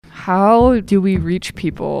how do we reach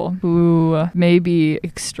people who may be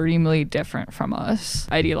extremely different from us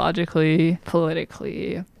ideologically,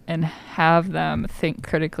 politically, and have them think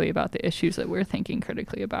critically about the issues that we're thinking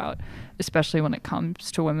critically about, especially when it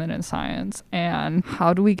comes to women in science? And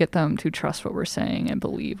how do we get them to trust what we're saying and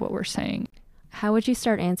believe what we're saying? How would you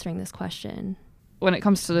start answering this question? When it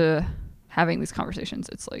comes to having these conversations,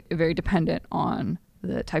 it's like very dependent on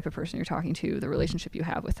the type of person you're talking to, the relationship you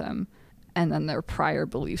have with them, and then their prior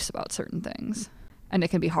beliefs about certain things. And it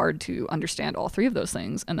can be hard to understand all three of those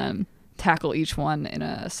things and then tackle each one in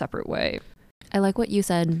a separate way. I like what you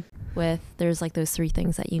said with there's like those three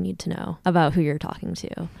things that you need to know about who you're talking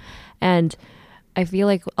to. And I feel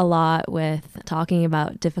like a lot with talking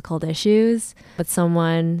about difficult issues with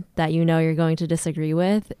someone that you know you're going to disagree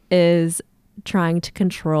with is trying to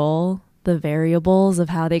control the variables of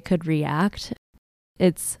how they could react.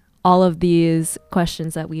 It's all of these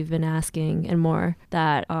questions that we've been asking and more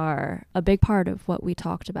that are a big part of what we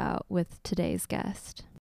talked about with today's guest.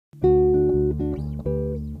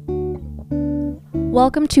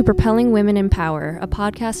 Welcome to Propelling Women in Power, a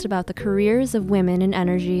podcast about the careers of women in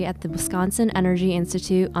energy at the Wisconsin Energy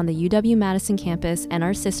Institute on the UW-Madison campus and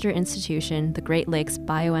our sister institution, the Great Lakes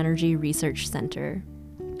Bioenergy Research Center.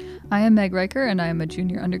 I am Meg Riker, and I am a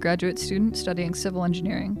junior undergraduate student studying civil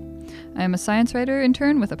engineering. I am a science writer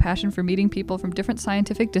intern with a passion for meeting people from different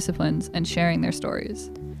scientific disciplines and sharing their stories.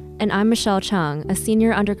 And I'm Michelle Chung, a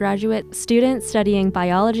senior undergraduate student studying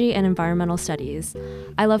biology and environmental studies.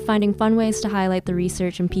 I love finding fun ways to highlight the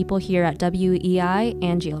research and people here at WEI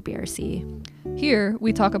and GLBRC. Here,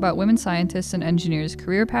 we talk about women scientists and engineers'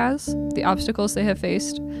 career paths, the obstacles they have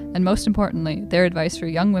faced, and most importantly, their advice for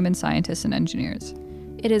young women scientists and engineers.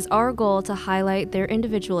 It is our goal to highlight their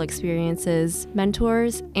individual experiences,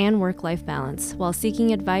 mentors, and work-life balance while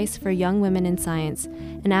seeking advice for young women in science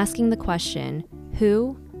and asking the question,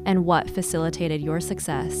 who and what facilitated your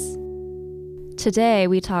success? Today,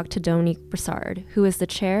 we talked to Dominique Brossard, who is the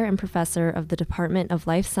chair and professor of the Department of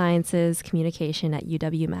Life Sciences Communication at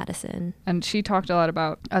UW-Madison. And she talked a lot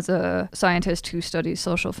about, as a scientist who studies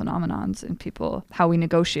social phenomenons in people, how we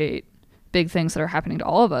negotiate big things that are happening to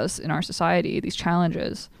all of us in our society, these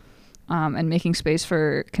challenges, and making space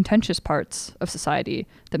for contentious parts of society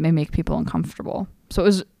that may make people uncomfortable. So it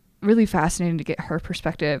was really fascinating to get her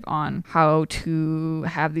perspective on how to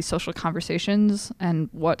have these social conversations and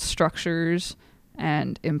what structures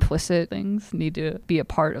and implicit things need to be a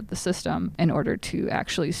part of the system in order to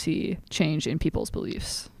actually see change in people's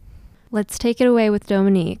beliefs. Let's take it away with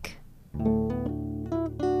Dominique.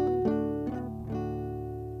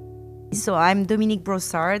 So I'm Dominique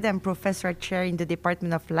Brossard. I'm professor chair in the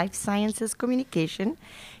Department of Life Sciences Communication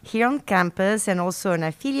here on campus, and also an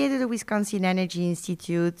affiliate of the Wisconsin Energy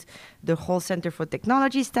Institute, the whole Center for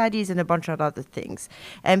Technology Studies, and a bunch of other things.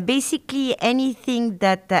 And basically anything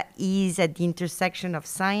that is at the intersection of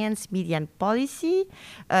science, media, and policy,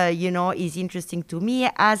 is interesting to me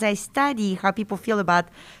as I study how people feel about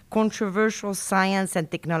controversial science and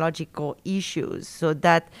technological issues. So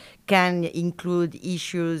that can include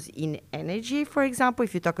issues in energy, for example,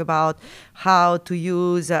 if you talk about how to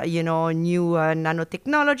use, new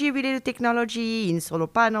nanotechnology-related technology in solar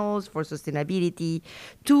panels for sustainability,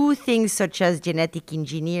 to things such as genetic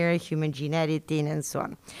engineering, human gene editing, and so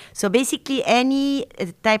on. So basically any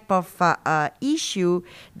type of issue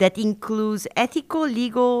that includes ethical,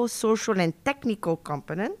 legal, social, and technical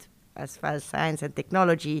component, as far as science and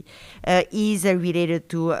technology, is related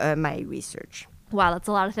to my research. Wow, that's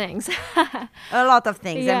a lot of things. A lot of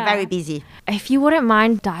things. Yeah. I'm very busy. If you wouldn't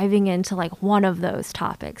mind diving into like one of those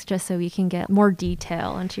topics, just so we can get more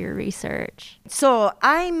detail into your research. So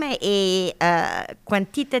I'm a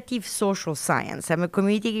quantitative social science. I'm a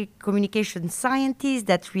communication scientist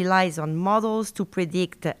that relies on models to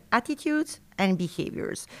predict attitudes and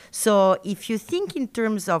behaviors. So if you think in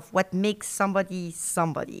terms of what makes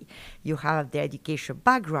somebody, you have their education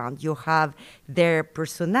background, you have their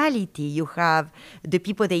personality, you have the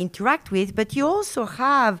people they interact with, but you also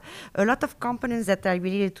have a lot of components that are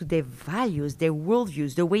related to their values, their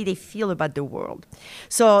worldviews, the way they feel about the world.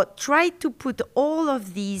 So try to put all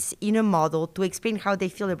of these in a model to explain how they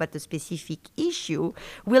feel about a specific issue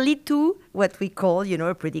will lead to what we call,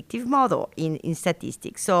 a predictive model in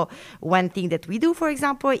statistics. So one thing that we do, for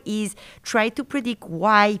example, is try to predict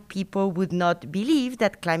why people would not believe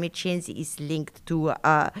that climate change is linked to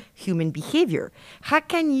human behavior. How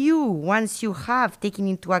can you, once you have taken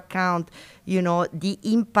into account, the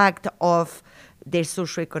impact of their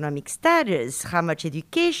socioeconomic status, how much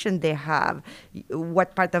education they have,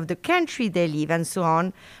 what part of the country they live, and so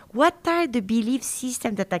on. What are the belief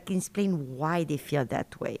systems that I can explain why they feel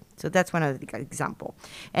that way? So that's one of the example.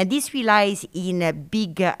 And this relies in a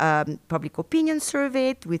big public opinion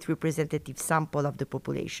survey with representative sample of the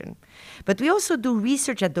population. But we also do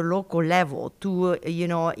research at the local level to,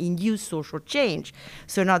 induce social change.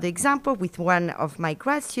 So another example, with one of my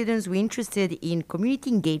grad students, we're interested in community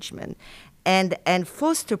engagement and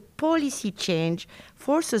foster policy change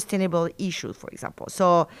for sustainable issues, for example.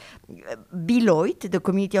 So Beloit, the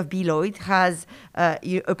community of Beloit, has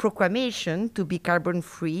a proclamation to be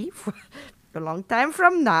carbon-free for a long time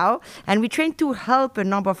from now, and we're trying to help a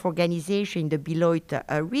number of organizations in the Beloit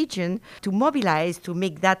region to mobilize to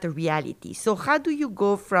make that a reality. So how do you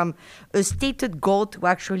go from a stated goal to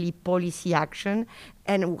actually policy action,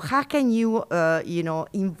 and how can you,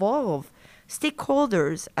 involve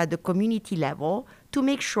stakeholders at the community level to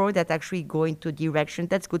make sure that actually go into a direction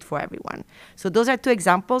that's good for everyone? So those are two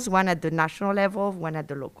examples, one at the national level, one at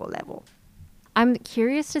the local level. I'm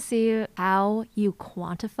curious to see how you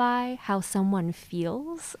quantify how someone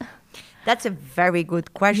feels. That's a very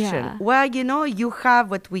good question. Yeah. Well, you have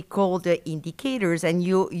what we call the indicators, and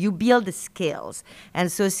you build the scales. And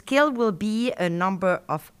so scale will be a number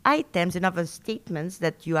of items, a number of statements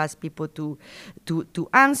that you ask people to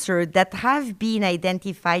answer that have been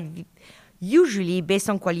identified usually based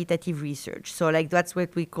on qualitative research. So that's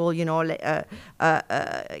what we call,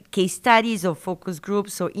 case studies or focus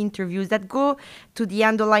groups or interviews that go to the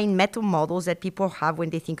underlying meta models that people have when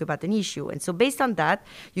they think about an issue. And so based on that,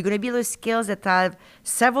 you're going to build scales that have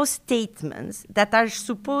several statements that are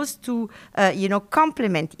supposed to,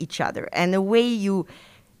 complement each other. And the way you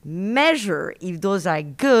measure if those are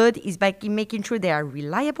good is by making sure they are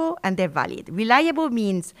reliable and they're valid. Reliable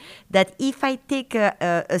means that if I take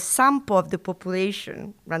a sample of the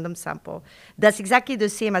population, random sample, that's exactly the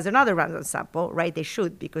same as another random sample, right? They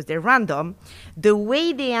should, because they're random. The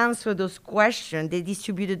way they answer those questions, they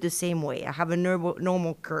distributed the same way. I have a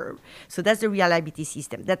normal curve. So that's the reliability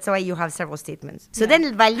system. That's why you have several statements. So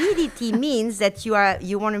then validity means that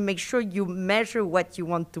you want to make sure you measure what you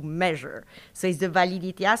want to measure. So it's the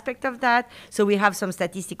validity aspect of that. So we have some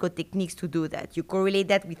statistical techniques to do that. You correlate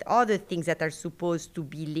that with other things that are supposed to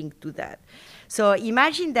be linked to that. So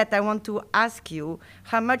imagine that I want to ask you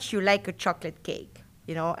how much you like a chocolate cake,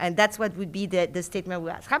 and that's what would be the statement we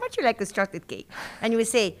ask. How much you like a chocolate cake? And you would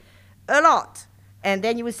say, a lot. And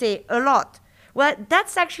then you would say, a lot. Well,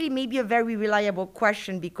 that's actually maybe a very reliable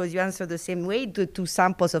question because you answer the same way to two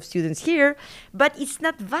samples of students here, but it's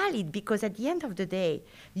not valid because at the end of the day,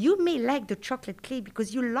 you may like the chocolate cake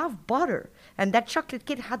because you love butter, and that chocolate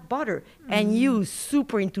cake had butter, and you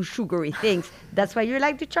super into sugary things. That's why you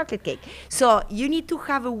like the chocolate cake. So you need to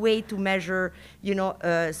have a way to measure,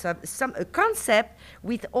 some concept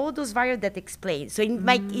with all those variables that explain. So in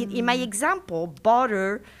my example,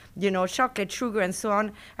 butter, chocolate, sugar, and so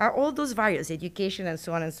on, are all those variables, education, and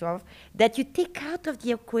so on and so on, that you take out of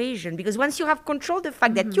the equation. Because once you have controlled the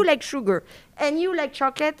fact that you like sugar and you like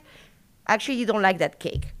chocolate, actually you don't like that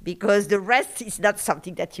cake because the rest is not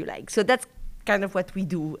something that you like. So that's kind of what we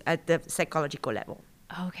do at the psychological level.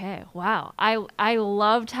 Okay, wow. I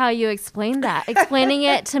loved how you explained that. Explaining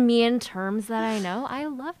it to me in terms that I know. I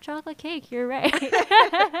love chocolate cake, you're right.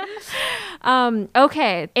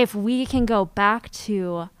 Okay, if we can go back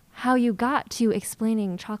to how you got to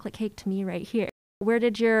explaining chocolate cake to me right here. Where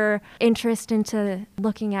did your interest into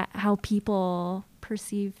looking at how people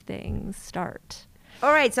perceive things start?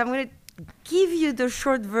 All right, so I'm going to give you the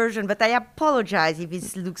short version, but I apologize if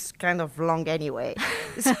it looks kind of long anyway.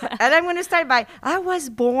 And I'm going to start by, I was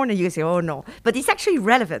born, and you say, oh no, but it's actually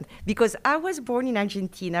relevant because I was born in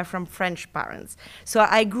Argentina from French parents. So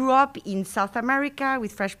I grew up in South America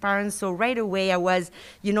with French parents. So right away I was,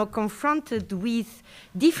 confronted with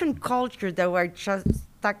different cultures that were just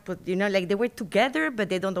they were together, but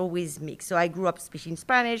they don't always mix. So I grew up speaking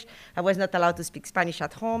Spanish. I was not allowed to speak Spanish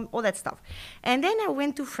at home, all that stuff. And then I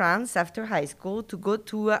went to France after high school to go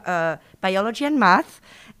to biology and math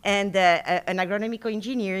and an agronomical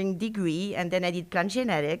engineering degree. And then I did plant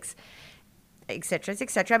genetics, et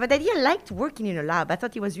cetera. But I didn't like working in a lab. I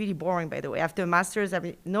thought it was really boring, by the way. After a master's,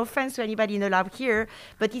 no offense to anybody in the lab here,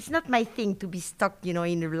 but it's not my thing to be stuck, in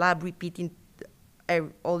a lab repeating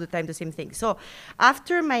all the time the same thing. So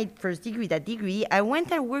after my first degree, I went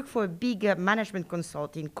and worked for a big management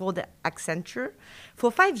consulting called Accenture for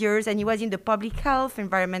 5 years, and it was in the public health,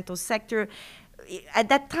 environmental sector. At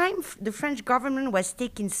that time, the French government was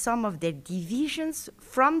taking some of their divisions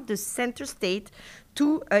from the center state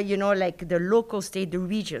to, the local state, the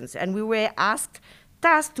regions. And we were asked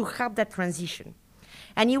tasked to help that transition.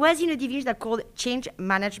 And he was in a division that called Change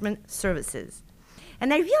Management Services.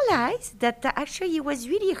 And I realized that actually it was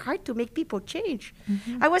really hard to make people change.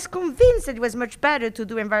 I was convinced that it was much better to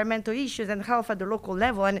do environmental issues and health at the local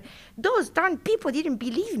level. And those darn people didn't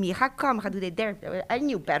believe me. How come? How do they dare? I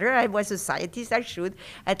knew better. I was a scientist. I should.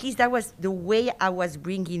 At least that was the way I was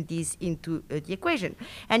bringing this into the equation.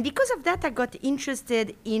 And because of that, I got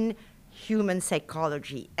interested in human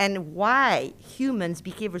psychology and why humans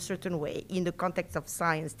behave a certain way in the context of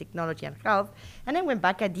science, technology, and health. And I went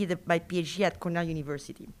back, I did my PhD at Cornell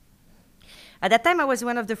University. At that time, I was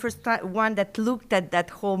one of the first one that looked at that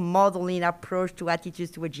whole modeling approach to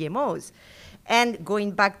attitudes toward GMOs. And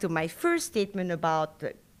going back to my first statement about,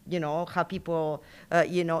 how people,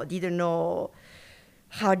 didn't know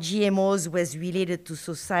how GMOs was related to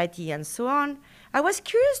society and so on, I was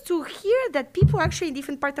curious to hear that people actually in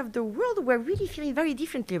different parts of the world were really feeling very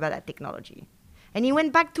differently about that technology. And it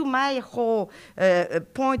went back to my whole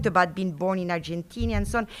point about being born in Argentina and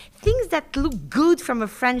so on. Things that look good from a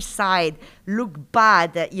French side look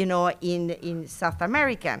bad, in South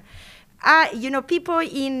America. People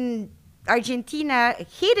in Argentina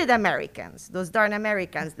hated Americans, those darn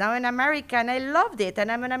Americans. Now an American, I loved it,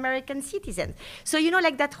 and I'm an American citizen. So,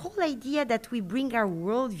 that whole idea that we bring our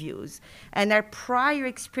worldviews and our prior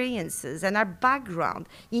experiences and our background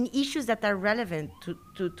in issues that are relevant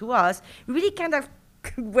to us really kind of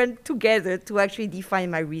went together to actually define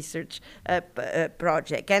my research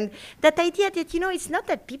project. And that idea that, it's not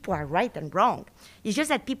that people are right and wrong. It's just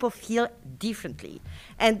that people feel differently.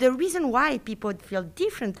 And the reason why people feel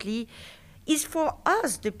differently is for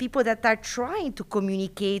us, the people that are trying to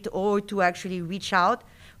communicate or to actually reach out.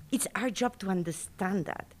 It's our job to understand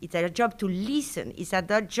that. It's our job to listen. It's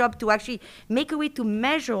our job to actually make a way to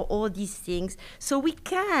measure all these things so we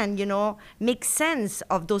can, make sense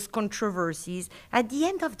of those controversies at the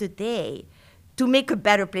end of the day to make a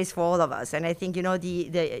better place for all of us. And I think,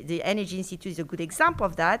 the Energy Institute is a good example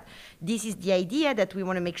of that. This is the idea that we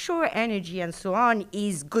want to make sure energy and so on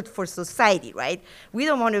is good for society, right? We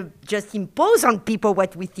don't want to just impose on people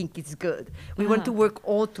what we think is good. We want to work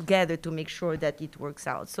all together to make sure that it works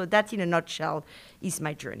out. So that, in a nutshell, is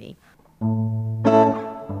my journey.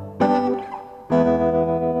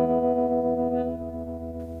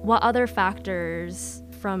 What other factors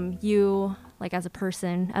from you, like as a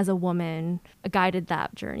person, as a woman, guided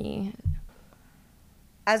that journey?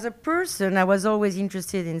 As a person, I was always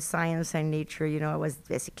interested in science and nature. I was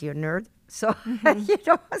basically a nerd. So,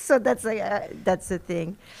 so that's the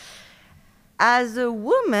thing. As a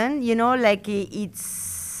woman,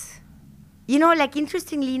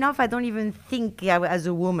 interestingly enough, I don't even think as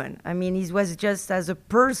a woman. I mean, it was just as a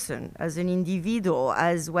person, as an individual,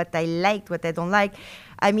 as what I liked, what I don't like.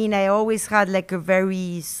 I mean, I always had a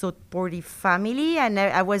very supportive family, and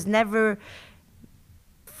I was never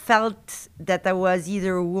felt that I was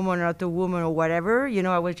either a woman or not a woman or whatever.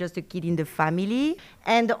 I was just a kid in the family.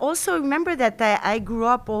 And also remember that I grew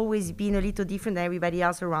up always being a little different than everybody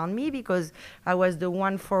else around me because I was the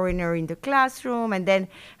one foreigner in the classroom. And then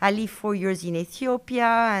I lived 4 years in Ethiopia,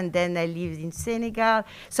 and then I lived in Senegal.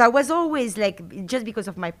 So I was always just because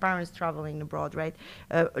of my parents traveling abroad, right?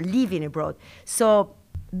 Living abroad. So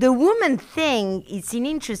the woman thing is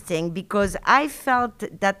interesting because I felt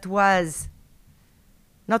that was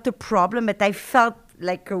not a problem, but I felt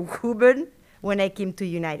like a woman when I came to the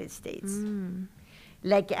United States.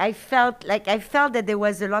 I felt that there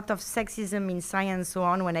was a lot of sexism in science and so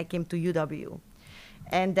on when I came to UW.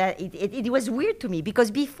 And it was weird to me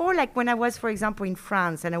because before, when I was, for example, in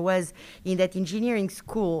France and I was in that engineering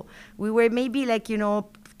school, we were maybe I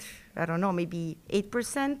don't know, maybe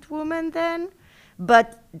 8% women then.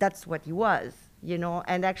 But that's what it was,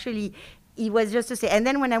 and actually it was just to say. And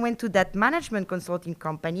then when I went to that management consulting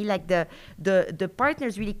company, the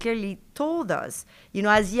partners really clearly told us,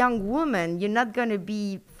 as young women, you're not going to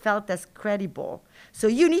be felt as credible. So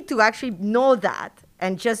you need to actually know that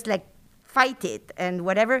and just fight it and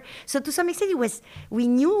whatever. So to some extent, we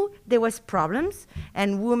knew there was problems,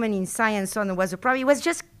 and women in science on was a problem. It was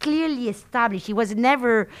just clearly established. It was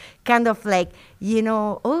never kind of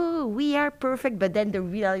oh, we are perfect, but then the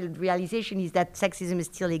realization is that sexism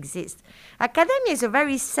still exists. Academia is a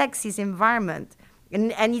very sexist environment.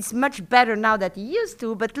 And it's much better now than it used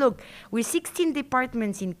to. But look, we're 16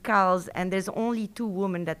 departments in CALS, and there's only 2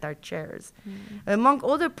 women that are chairs. Among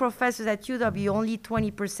all the professors at UW, only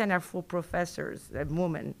 20% are full professors,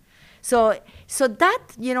 women. So that,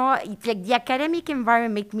 it's the academic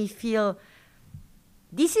environment make me feel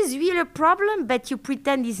this is really a problem, but you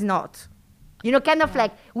pretend it's not. We're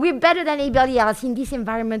better than anybody else. In this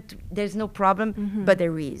environment, there's no problem, but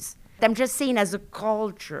there is. I'm just saying as a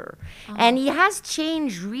culture. And it has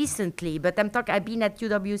changed recently, but I've been at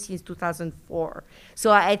UW since 2004.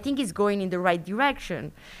 So I think it's going in the right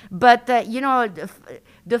direction. But,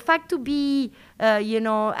 the fact to be,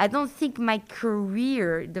 I don't think my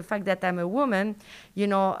career, the fact that I'm a woman,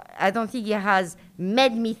 I don't think it has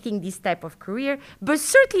made me think this type of career, but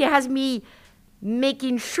certainly it has me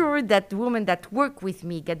making sure that women that work with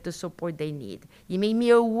me get the support they need. It made me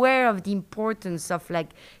aware of the importance of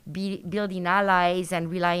building allies and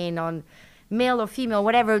relying on male or female,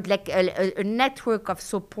 whatever, like a network of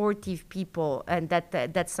supportive people. And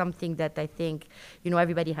that's something that I think,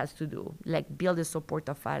 everybody has to do, like build a support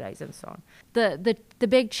of allies and so on. The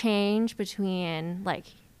big change between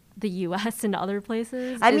the U.S. and other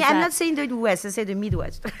places? I'm not saying the U.S., I say the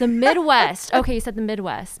Midwest. The Midwest. Okay, you said the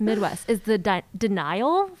Midwest. Midwest. Is the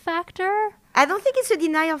denial factor? I don't think it's a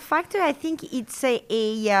denial factor. I think it's I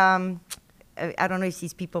don't know if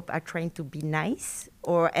these people are trying to be nice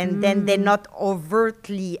and then they're not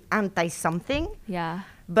overtly anti-something. Yeah.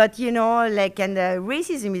 But,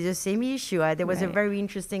 racism is the same issue. There was a very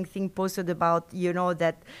interesting thing posted about,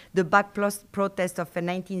 that the back protest of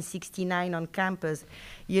 1969 on campus,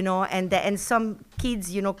 and some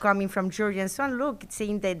kids, coming from Georgia and so on, look,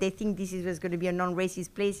 saying that they think this is going to be a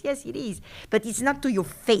non-racist place. Yes, it is. But it's not to your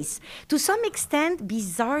face. To some extent,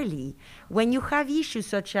 bizarrely, when you have issues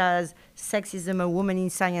such as sexism, a woman in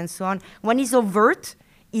science, so on, when it's overt,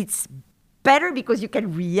 it's better because you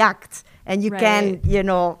can react and you can,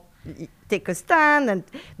 take a stand.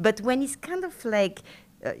 But when it's kind of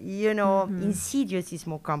insidious, it's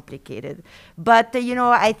more complicated. But,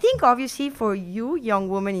 I think obviously for you, young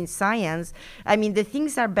women in science, the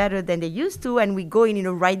things are better than they used to, and we're going in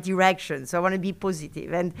the right direction. So I want to be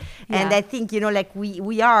positive. And I think,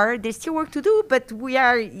 we are, there's still work to do, but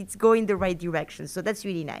it's going the right direction. So that's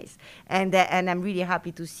really nice. And I'm really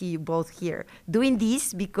happy to see you both here doing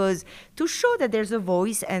this, because to show that there's a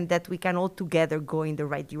voice and that we can all together go in the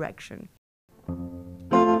right direction.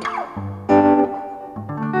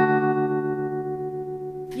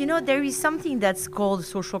 There is something that's called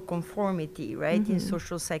social conformity, right, in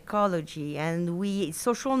social psychology. And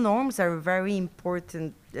social norms are a very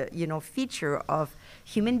important, feature of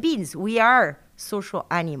human beings. We are social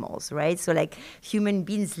animals, right? So human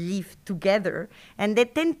beings live together and they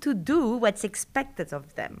tend to do what's expected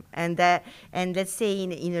of them. And let's say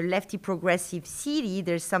in a lefty progressive city,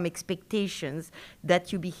 there's some expectations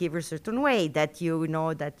that you behave a certain way, that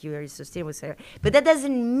that you are sustainable. But that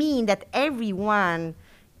doesn't mean that everyone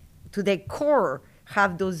to their core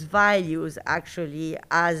have those values actually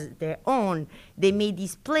as their own. They may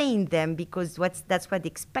display in them because that's what they're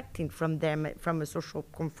expecting from them from a social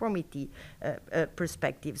conformity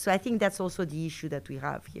perspective. So I think that's also the issue that we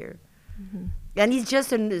have here. Mm-hmm. And it's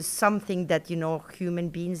just something that, human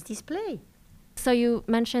beings display. So you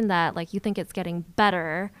mentioned that you think it's getting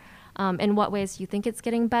better. In what ways do you think it's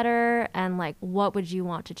getting better? And what would you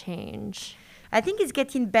want to change? I think it's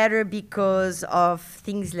getting better because of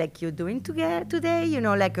things like you're doing today,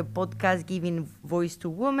 like a podcast giving voice to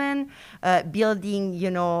women, building,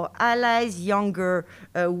 allies, younger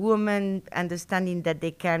women, understanding that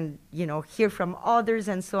they can, hear from others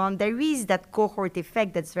and so on. There is that cohort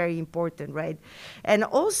effect that's very important, right? And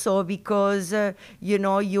also because,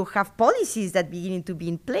 you have policies that beginning to be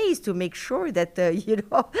in place to make sure that,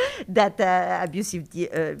 that abusive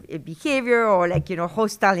behavior or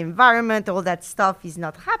hostile environment, all that stuff is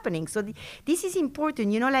not happening. So this is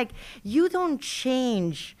important. You don't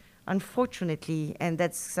change, unfortunately, and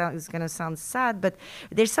that's going to sound sad, but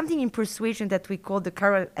there's something in persuasion that we call the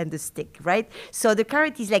carrot and the stick, right? So the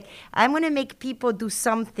carrot is I'm going to make people do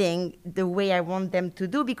something the way I want them to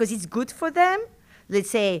do because it's good for them. Let's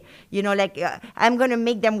say, I'm going to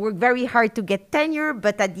make them work very hard to get tenure,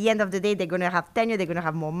 but at the end of the day, they're going to have tenure, they're going to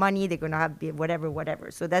have more money, they're going to have whatever.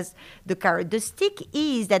 So that's the carrot. The stick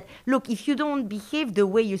is that, look, if you don't behave the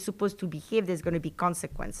way you're supposed to behave, there's going to be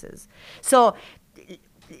consequences. So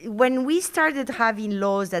when we started having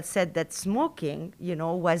laws that said that smoking,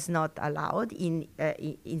 was not allowed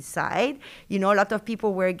inside, a lot of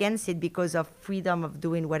people were against it because of freedom of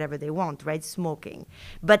doing whatever they want, right? Smoking.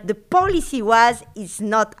 But the policy was it's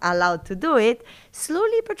not allowed to do it.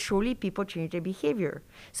 Slowly but surely, people changed their behavior.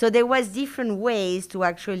 So there was different ways to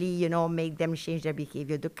actually, make them change their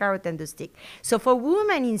behavior, the carrot and the stick. So for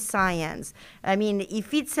women in science,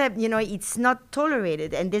 if it's it's not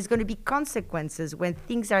tolerated and there's going to be consequences when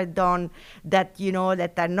things are done that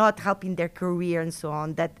that are not helping their career and so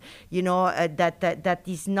on, that that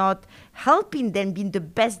is not helping them being the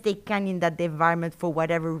best they can in that environment for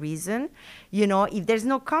whatever reason, if there's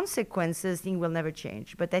no consequences, things will never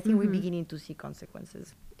change. But I think we're beginning to see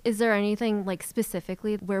consequences. Is there anything like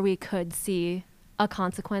specifically where we could see a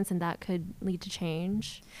consequence and that could lead to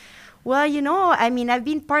change? Well, I've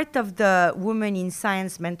been part of the Women in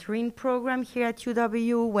Science mentoring program here at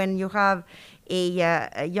UW. When you have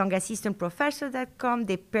a young assistant professor that come,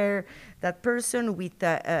 they pair that person with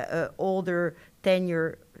a older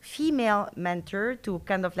tenure female mentor to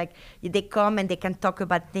kind of like, they come and they can talk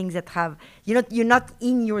about things that have, you're not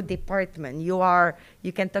in your department.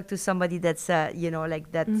 You can talk to somebody that's, is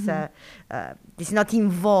not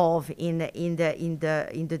involved in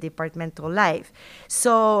the departmental life.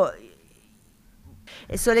 So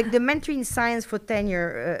like the mentoring science for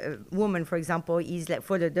tenure women, for example, is like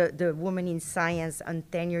for the woman in science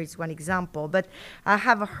and tenure is one example. But I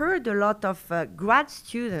have heard a lot of grad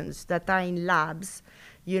students that are in labs,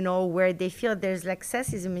 where they feel there's like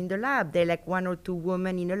sexism in the lab. They're like one or two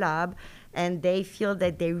women in a lab, and they feel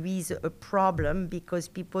that there is a problem because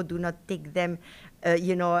people do not take them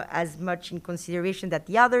as much in consideration that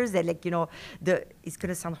the others. They're like, it's going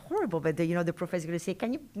to sound horrible, but the professor is going to say,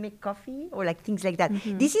 can you make coffee? Or like things like that.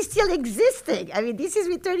 Mm-hmm. This is still existing. I mean, this is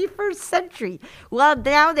the 31st century. Well,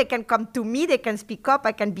 now they can come to me, they can speak up,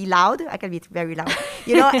 I can be loud, I can be very loud,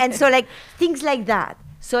 and so like things like that.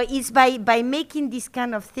 So it's by making these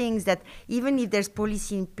kind of things that even if there's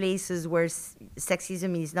policy in places where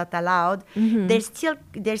sexism is not allowed, mm-hmm.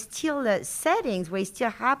 there's still settings where it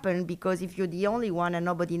still happen, because if you're the only one and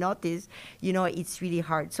nobody notices, it's really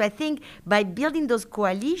hard. So I think by building those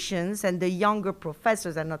coalitions, and the younger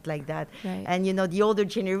professors are not like that, right. And the older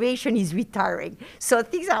generation is retiring, so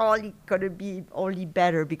things are only going to be only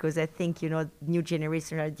better, because I think new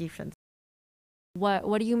generations are different.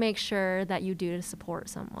 What do you make sure that you do to support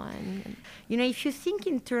someone? If you think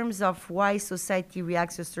in terms of why society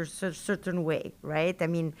reacts a certain way, right? I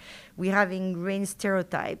mean, we have ingrained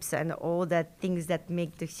stereotypes and all that things that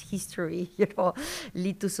make this history,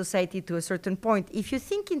 lead to society to a certain point. If you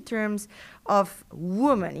think in terms of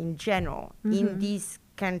women in general, mm-hmm. in this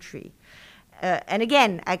country, and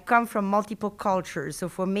again, I come from multiple cultures, so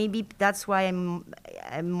for maybe that's why I'm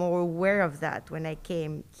more aware of that when I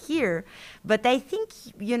came here. But I think,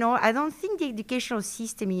 I don't think the educational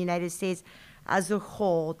system in the United States as a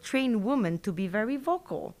whole train women to be very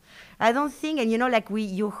vocal. I don't think, and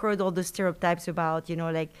you heard all the stereotypes about,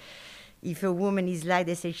 like if a woman is like,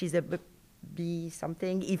 they say she's a be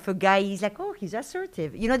something. If a guy is like, oh, he's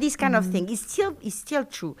assertive, this kind mm-hmm. of thing is still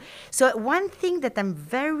true. So one thing that I'm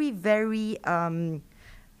very, very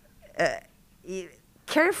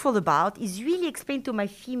careful about is really explain to my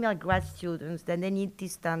female grad students that they need to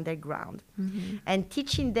stand their ground, mm-hmm. and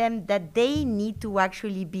teaching them that they need to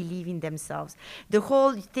actually believe in themselves. The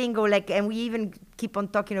whole thing, and we even keep on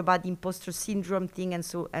talking about the imposter syndrome thing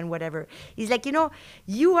and whatever. It's like,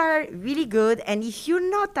 you are really good, and if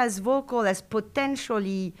you're not as vocal as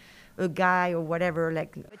potentially a guy or whatever,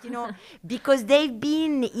 but because they've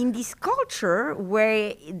been in this culture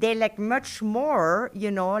where they're like much more,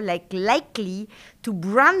 likely to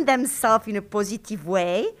brand themselves in a positive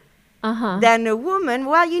way than a woman.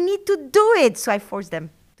 Well, you need to do it. So I force them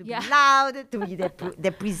to be loud, they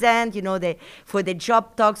present, for the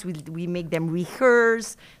job talks, we make them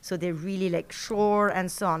rehearse, so they're really sure and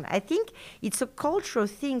so on. I think it's a cultural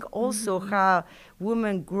thing also, mm-hmm. how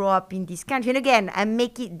women grow up in this country. And again,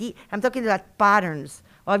 I'm talking about patterns.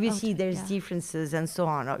 Obviously, there's differences and so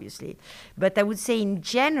on, obviously. But I would say in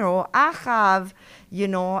general, I have,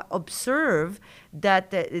 observed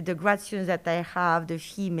that the grad students that I have, the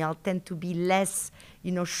female, tend to be less,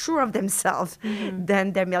 sure of themselves mm-hmm.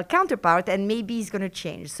 than their male counterpart, and maybe it's going to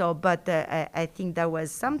change. So, but I think that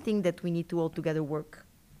was something that we need to all together work.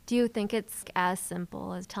 Do you think it's as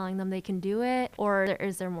simple as telling them they can do it, or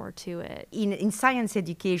is there more to it? In science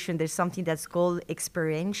education, there's something that's called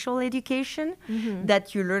experiential education, mm-hmm.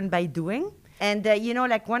 that you learn by doing. And,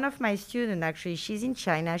 one of my students, actually, she's in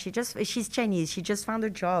China. She's Chinese. She just found a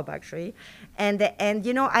job, actually. And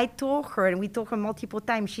I told her, and we told her multiple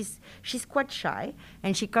times, she's quite shy.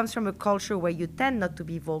 And she comes from a culture where you tend not to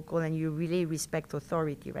be vocal and you really respect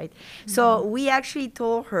authority, right? Mm-hmm. So we actually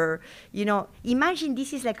told her, imagine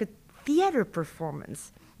this is like a theater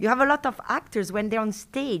performance. You have a lot of actors, when they're on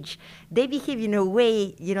stage, they behave in a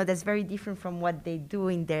way, that's very different from what they do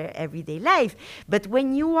in their everyday life. But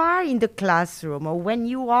when you are in the classroom, or when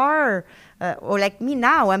you are, or like me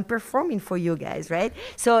now, I'm performing for you guys, right?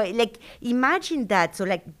 So imagine that. So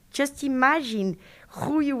just imagine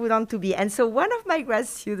who you would want to be. And so one of my grad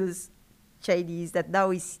students, Chinese, that now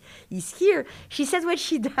is here, she says what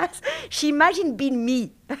she does, she imagines being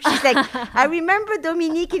me. She's like, I remember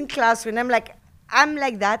Dominique in class, and I'm like, I'm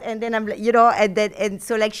like that, and then I'm like, you know, and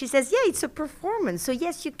so like she says, yeah, it's a performance. So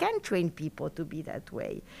yes, you can train people to be that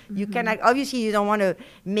way. You can, obviously you don't want to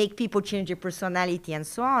make people change their personality and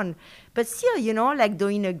so on, but still, you know, like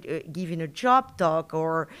giving a job talk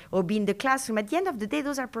or being in the classroom. At the end of the day,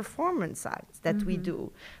 those are performance acts that we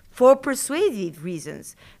do. For persuasive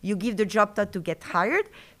reasons. You give the job talk to get hired.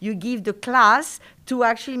 You give the class to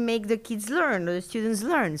actually make the kids learn, or the students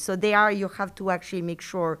learn. So you have to actually make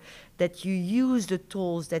sure that you use the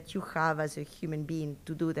tools that you have as a human being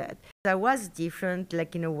to do that. I was different,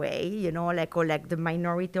 like in a way, you know, like, or like the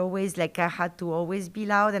minority always, like I had to always be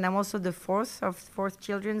loud. And I'm also the fourth of four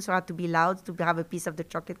children, so I had to be loud to have a piece of the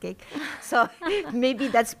chocolate cake. So maybe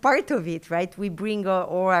that's part of it, right? We bring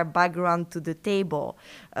all our background to the table.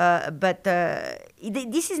 But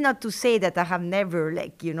this is not to say that I have never,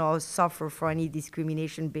 like, you know, suffered for any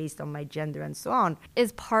discrimination based on my gender and so on.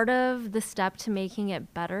 Is part of the step to making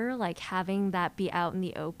it better, like having that be out in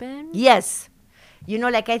the open? Yes. You know,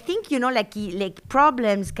 like I think, you know, like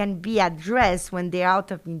problems can be addressed when they're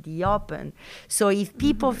out in the open. So if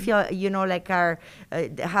people feel, you know, like have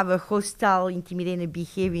a hostile, intimidating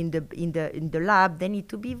behavior in the lab, they need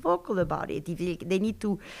to be vocal about it. If they need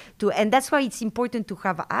to, and that's why it's important to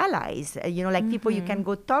have allies. You know, like people you can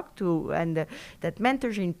go talk to, and that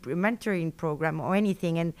mentoring program or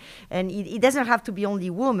anything. And it doesn't have to be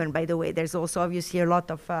only women, by the way. There's also obviously a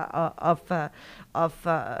lot of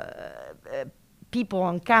people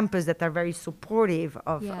on campus that are very supportive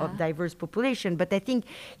of diverse population. But I think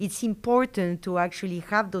it's important to actually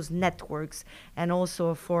have those networks, and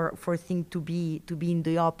also for things to be in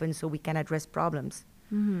the open so we can address problems.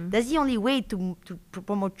 That's the only way to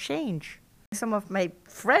promote change. Some of my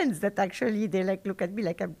friends that actually, they like look at me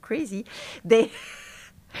like I'm crazy.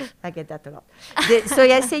 I get that a lot. So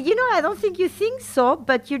I say, you know, I don't think you think so,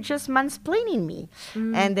 but you're just mansplaining me.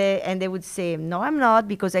 And they would say, no, I'm not,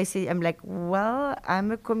 because I'm like, well, I'm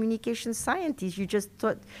a communication scientist. You just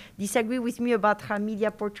disagree with me about how media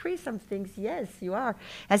portrays some things. Yes, you are.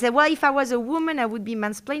 I said, well, if I was a woman, I would be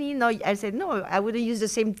mansplaining. No, I said, no, I wouldn't use the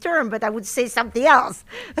same term, but I would say something else.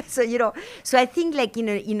 So, you know, so I think like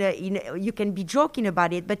you can be joking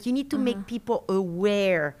about it, but you need to make people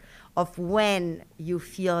aware of when you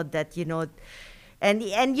feel that, you know, and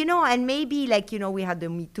you know, and maybe like, you know, we had the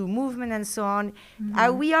Me Too movement and so on.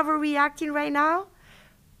 Are we overreacting right now?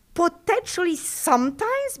 Potentially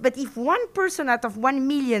sometimes, but if one person out of 1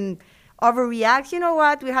 million overreacts, you know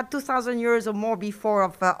what? We had 2,000 years or more before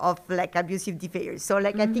of like abusive behaviors. So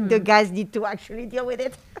like I think the guys need to actually deal with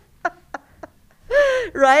it.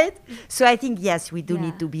 Right? So I think, yes, we do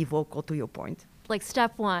need to be vocal, to your point. Like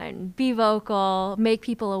step one, be vocal, make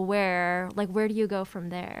people aware. Like, where do you go from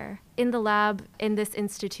there? In the lab, in this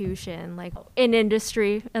institution, like in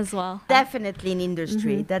industry as well? Definitely in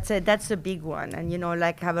industry. That's a big one. And, you know,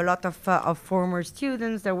 like have a lot of former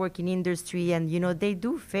students that work in industry, and, you know, they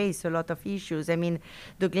do face a lot of issues. I mean,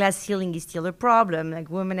 the glass ceiling is still a problem. Like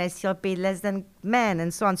women are still paid less than men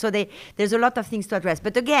and so on. So there's a lot of things to address.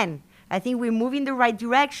 But again, I think we move in the right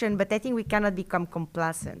direction, but I think we cannot become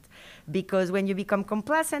complacent, because when you become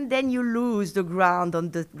complacent, then you lose the ground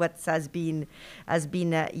on what has been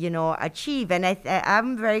you know, achieved. And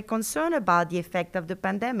I'm very concerned about the effect of the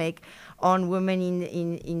pandemic on women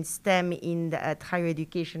in STEM, at higher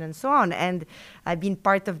education and so on. And I've been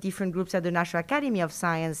part of different groups at the National Academy of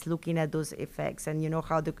Science looking at those effects, and, you know,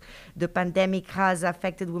 how the pandemic has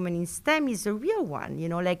affected women in STEM is a real one. You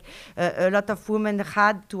know, like a lot of women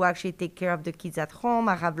had to actually take care of the kids at home,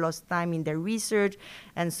 or have lost time in their research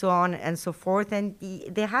and so on and so forth. And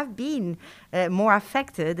they have been more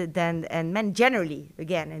affected than men generally,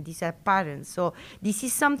 again, and these are patterns. So this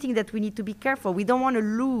is something that we need to be careful. We don't want to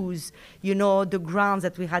lose, you know, the grounds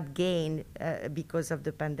that we had gained because of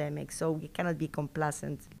the pandemic. So we cannot be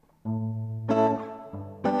complacent.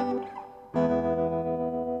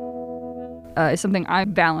 Something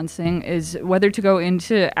I'm balancing is whether to go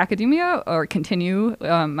into academia or continue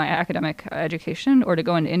my academic education, or to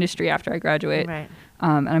go into industry after I graduate. Right.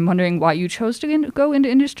 And I'm wondering why you chose to go into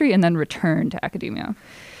industry and then return to academia.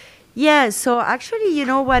 Yeah, so actually, you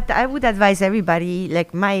know what, I would advise everybody,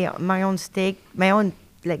 like my own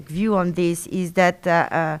like view on this is that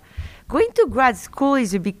going to grad school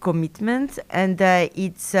is a big commitment, and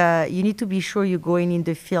it's you need to be sure you're going in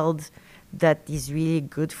the field that is really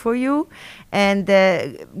good for you. And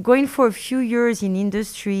going for a few years in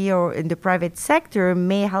industry or in the private sector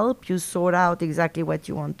may help you sort out exactly what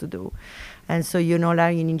you want to do. And so, you know,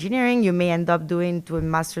 like in engineering, you may end up doing a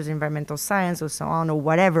master's in environmental science or so on, or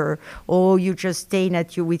whatever, or you just staying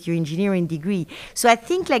with your engineering degree. So I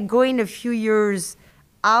think like going a few years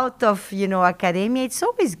out of, academia, it's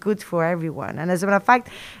always good for everyone. And as a matter of fact,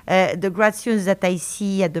 the grad students that I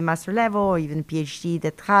see at the master level or even PhD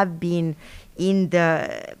that have been in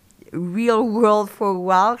the real world for a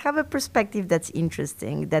while have a perspective that's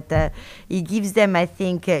interesting, that it gives them, I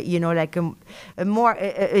think, like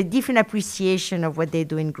a different appreciation of what they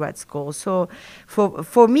do in grad school. So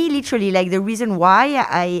for me, literally, like the reason why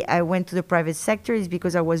I went to the private sector is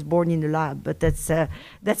because I was born in the lab. But that's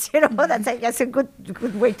that's I guess a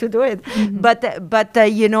good way to do it. Mm-hmm. But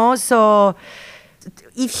so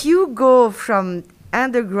if you go from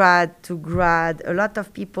undergrad to grad, a lot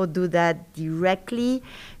of people do that directly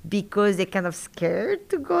because they're kind of scared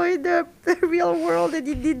to go in the real world and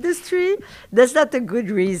in the industry. That's not a good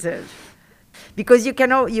reason. Because you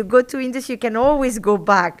go to industry, you can always go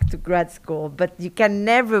back to grad school, but you can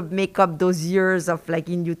never make up those years of like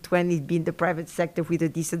in your 20s being in the private sector with a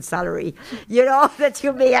decent salary, that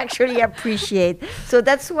you may actually appreciate. So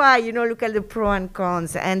that's why, look at the pro and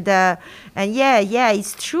cons. And yeah,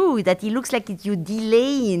 it's true that it looks like you're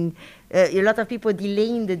delaying, a lot of people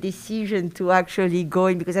delaying the decision to actually go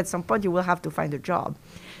in because at some point you will have to find a job,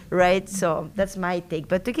 right? So that's my take.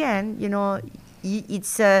 But again,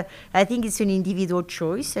 I think it's an individual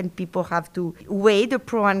choice, and people have to weigh the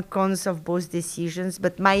pros and cons of both decisions.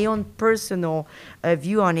 But my own personal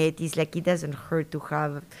view on it is like it doesn't hurt to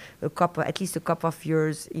have at least a couple of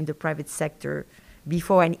years in the private sector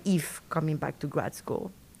before and if coming back to grad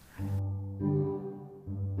school.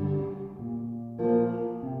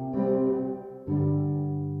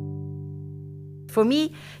 For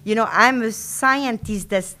me, I'm a scientist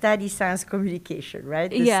that studies science communication,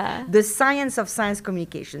 right? The science of science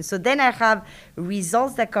communication. So then I have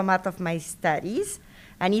results that come out of my studies.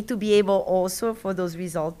 I need to be able also for those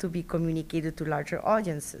results to be communicated to larger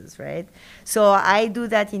audiences, right? So I do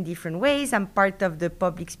that in different ways. I'm part of the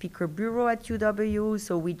Public Speaker Bureau at UW,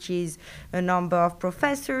 so which is a number of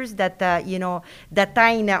professors that that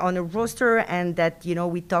are on a roster, and that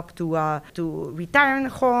we talk to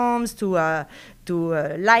retirement homes, to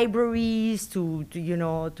libraries, to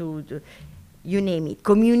you name it,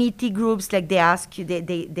 community groups, like they ask you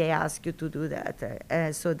to do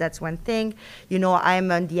that. So that's one thing.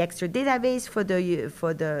 I'm on the extra database for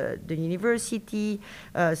the university.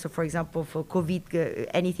 So for example, for COVID,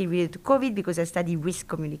 anything related to COVID, because I study risk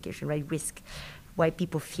communication, right? Risk, why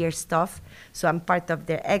people fear stuff. So I'm part of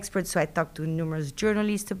their experts. So I talk to numerous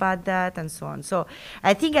journalists about that and so on. So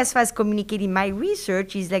I think as far as communicating my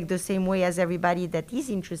research is like the same way as everybody that is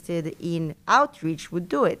interested in outreach would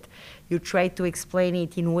do it. You try to explain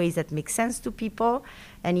it in ways that make sense to people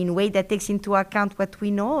and in a way that takes into account what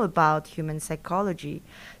we know about human psychology.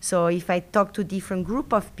 So if I talk to different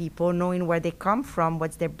group of people, knowing where they come from,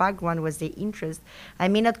 what's their background, what's their interest, I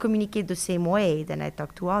may not communicate the same way than I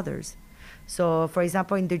talk to others. So, for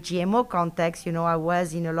example, in the GMO context, I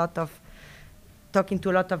was in talking to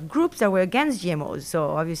a lot of groups that were against GMOs. So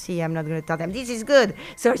obviously, I'm not going to tell them this is good.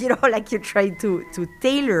 So like you try to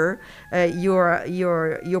tailor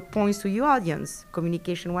your points to your audience.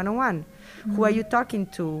 Communication 101. Mm-hmm. Who are you talking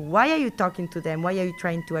to? Why are you talking to them? What are you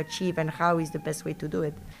trying to achieve? And how is the best way to do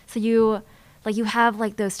it? So you have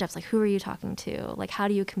like those steps. Like, who are you talking to? Like, how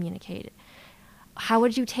do you communicate? How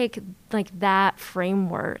would you take like that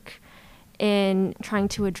framework in trying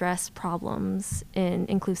to address problems in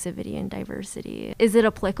inclusivity and diversity? Is it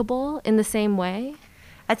applicable in the same way?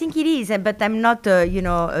 I think it is, but I'm not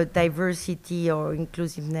a diversity or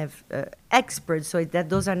inclusiveness expert, so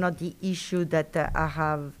those are not the issue that I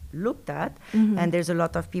have looked at. Mm-hmm. And there's a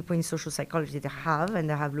lot of people in social psychology that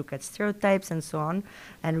have looked at stereotypes and so on,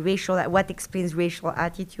 and what explains racial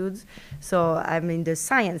attitudes. So I'm in the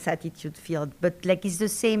science attitude field, but like it's the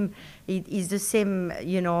same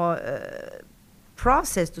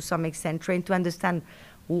process to some extent, trying to understand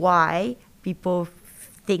why people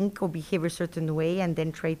think or behave a certain way, and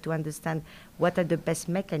then try to understand what are the best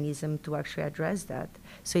mechanisms to actually address that.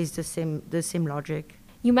 So it's the same logic.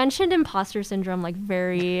 You mentioned imposter syndrome like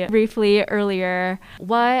very briefly earlier.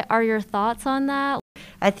 What are your thoughts on that?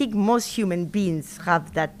 I think most human beings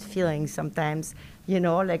have that feeling sometimes,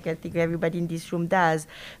 like I think everybody in this room does.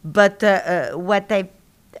 But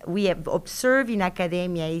we have observed in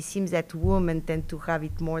academia, it seems that women tend to have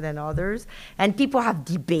it more than others. And people have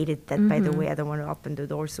debated that, mm-hmm. By the way. I don't want to open the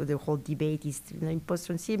door, so the whole debate is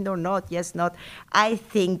imposter syndrome or not, yes, not. I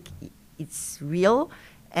think it's real.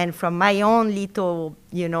 And from my own little,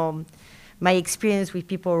 my experience with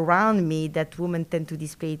people around me, that women tend to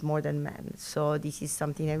display it more than men. So this is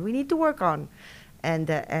something that we need to work on and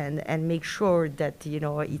make sure that,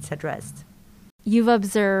 it's addressed. You've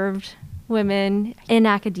observed women in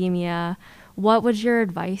academia. What would your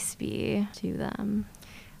advice be to them?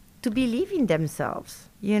 to believe in themselves.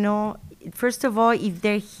 You know, first of all, if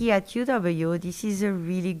they're here at UW, this is a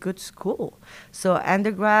really good school. So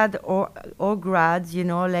undergrad or grads, you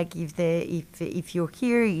know, like if you're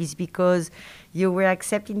here, is because you were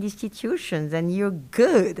accepted in institutions and you're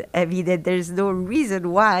good. I mean, that there's no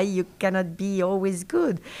reason why you cannot be always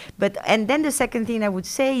good. And then the second thing I would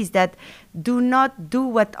say is that do not do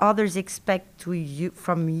what others expect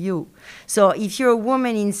from you. So if you're a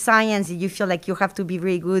woman in science and you feel like you have to be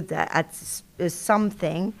very good at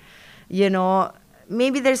something, you know,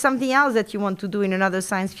 maybe there's something else that you want to do in another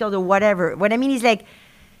science field or whatever. What I mean is like,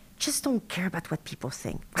 just don't care about what people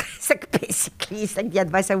think. It's like basically, it's like the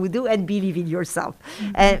advice I would do, and believe in yourself.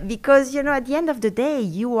 Because, you know, at the end of the day,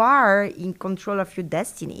 you are in control of your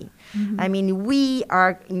destiny. I mean, we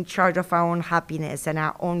are in charge of our own happiness and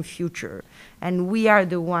our own future. And we are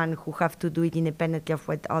the one who have to do it independently of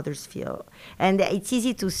what others feel. And it's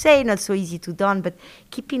easy to say, not so easy to do, but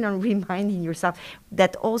keeping on reminding yourself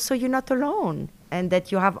that also you're not alone, and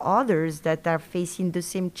that you have others that are facing the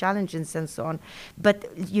same challenges and so on. But,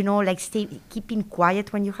 you know, like keeping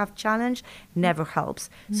quiet when you have challenge never helps.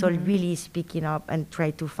 So really speaking up and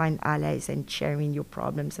try to find allies and sharing your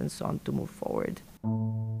problems and so on to move forward.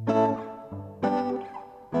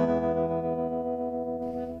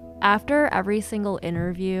 After every single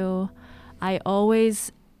interview, I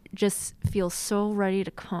always just feel so ready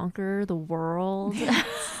to conquer the world.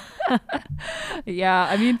 Yeah,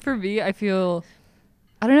 I mean, for me, I feel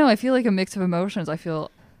like a mix of emotions. I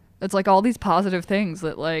feel it's like all these positive things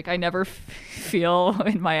that like I never feel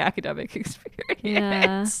in my academic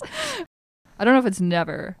experience. Yeah. I don't know if it's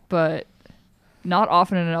never, but not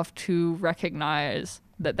often enough to recognize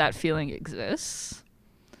that feeling exists.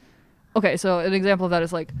 Okay, so an example of that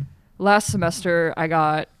is like last semester I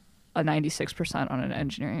got a 96% on an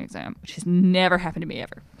engineering exam, which has never happened to me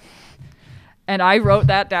ever. And I wrote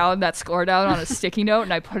that score down on a sticky note,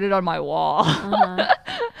 and I put it on my wall.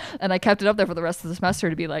 And I kept it up there for the rest of the semester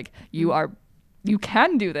to be like, you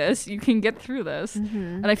can do this. You can get through this.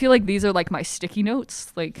 And I feel like these are like my sticky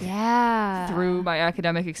notes, like through my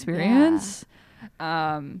academic experience,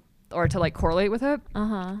 or to like correlate with it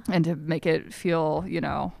and to make it feel, you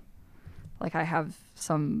know, like I have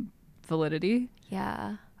some validity.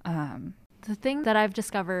 Yeah. The thing that I've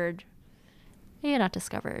rediscovered,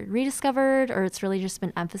 or it's really just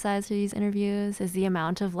been emphasized through these interviews, is the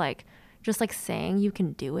amount of like, just like saying you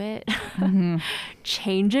can do it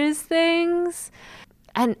changes things.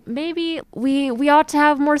 And maybe we ought to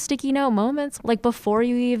have more sticky note moments, like before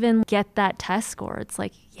you even get that test score. It's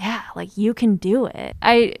like, yeah, like you can do it.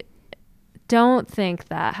 I don't think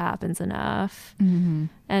that happens enough.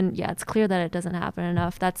 And yeah, it's clear that it doesn't happen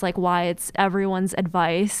enough. That's like why it's everyone's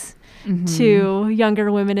advice to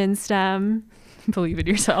younger women in STEM. Believe in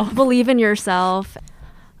yourself. Believe in yourself.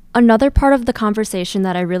 Another part of the conversation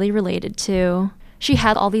that I really related to, she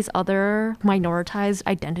had all these other minoritized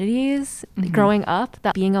identities growing up,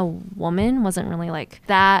 that being a woman wasn't really like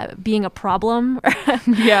that being a problem.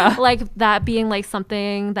 Yeah. Like that being like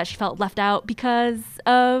something that she felt left out because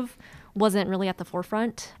of wasn't really at the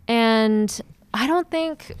forefront. And I don't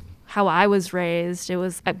think how I was raised, it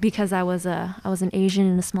was because I was an Asian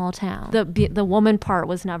in a small town. The woman part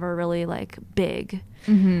was never really like big,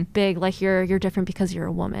 like you're different because you're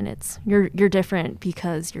a woman. It's you're different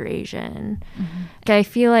because you're Asian. I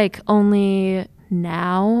feel like only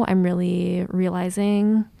now I'm really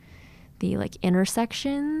realizing the like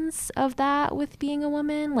intersections of that with being a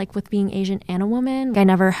woman, like with being Asian and a woman. I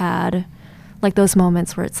never had like those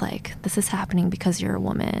moments where it's like, this is happening because you're a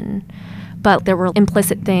woman. But there were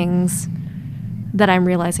implicit things that I'm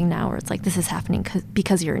realizing now where it's like, this is happening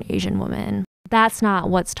because you're an Asian woman. That's not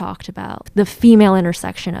what's talked about, the female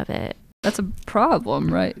intersection of it. That's a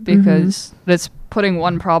problem, right? Because it's putting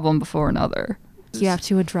one problem before another. You have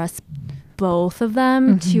to address both of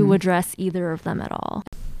them to address either of them at all.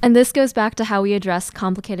 And this goes back to how we address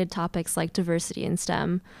complicated topics like diversity in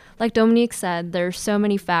STEM. Like Dominique said, there's so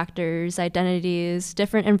many factors, identities,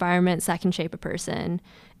 different environments that can shape a person.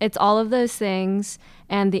 It's all of those things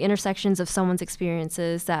and the intersections of someone's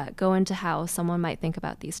experiences that go into how someone might think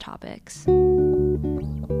about these topics. And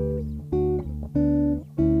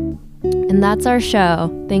that's our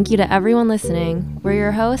show. Thank you to everyone listening. We're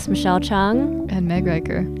your hosts, Michelle Chung and Meg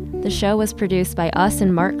Riker. The show was produced by us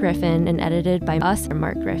and Mark Griffin and edited by us and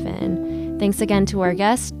Mark Griffin. Thanks again to our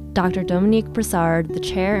guest, Dr. Dominique Brossard, the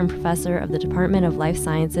chair and professor of the Department of Life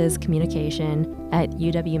Sciences Communication at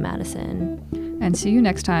UW-Madison. And see you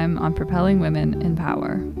next time on Propelling Women in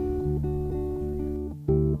Power.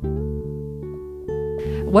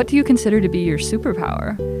 What do you consider to be your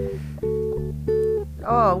superpower?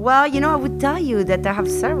 Oh, well, I would tell you that I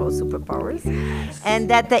have several superpowers and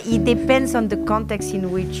that it depends on the context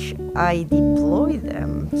in which I deploy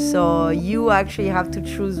them. So you actually have to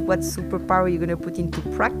choose what superpower you're going to put into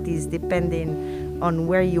practice depending on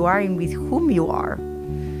where you are and with whom you are.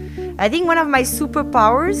 I think one of my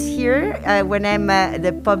superpowers here, when I'm at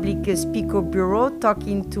the Public Speaker Bureau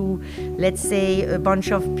talking to, let's say, a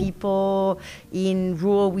bunch of people in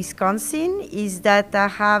rural Wisconsin, is that I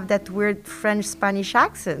have that weird French-Spanish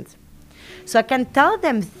accent. So I can tell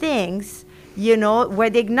them things, where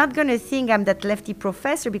they're not going to think I'm that lefty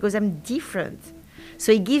professor because I'm different.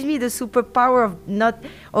 So it gives me the superpower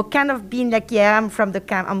of kind of being like, yeah, I'm from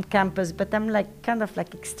on campus, but I'm like kind of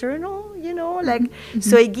like external, like,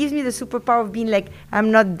 so it gives me the superpower of being like,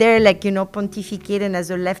 I'm not there, like, pontificating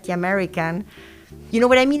as a lefty American. You know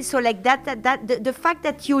what I mean? So like the fact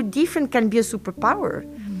that you're different can be a superpower,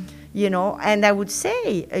 and I would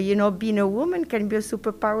say, being a woman can be a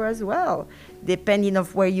superpower as well. Depending on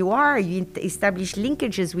where you are, you establish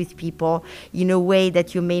linkages with people in a way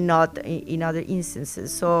that you may not in other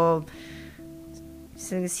instances. So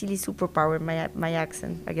it's a silly superpower, my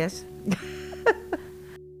accent, I guess.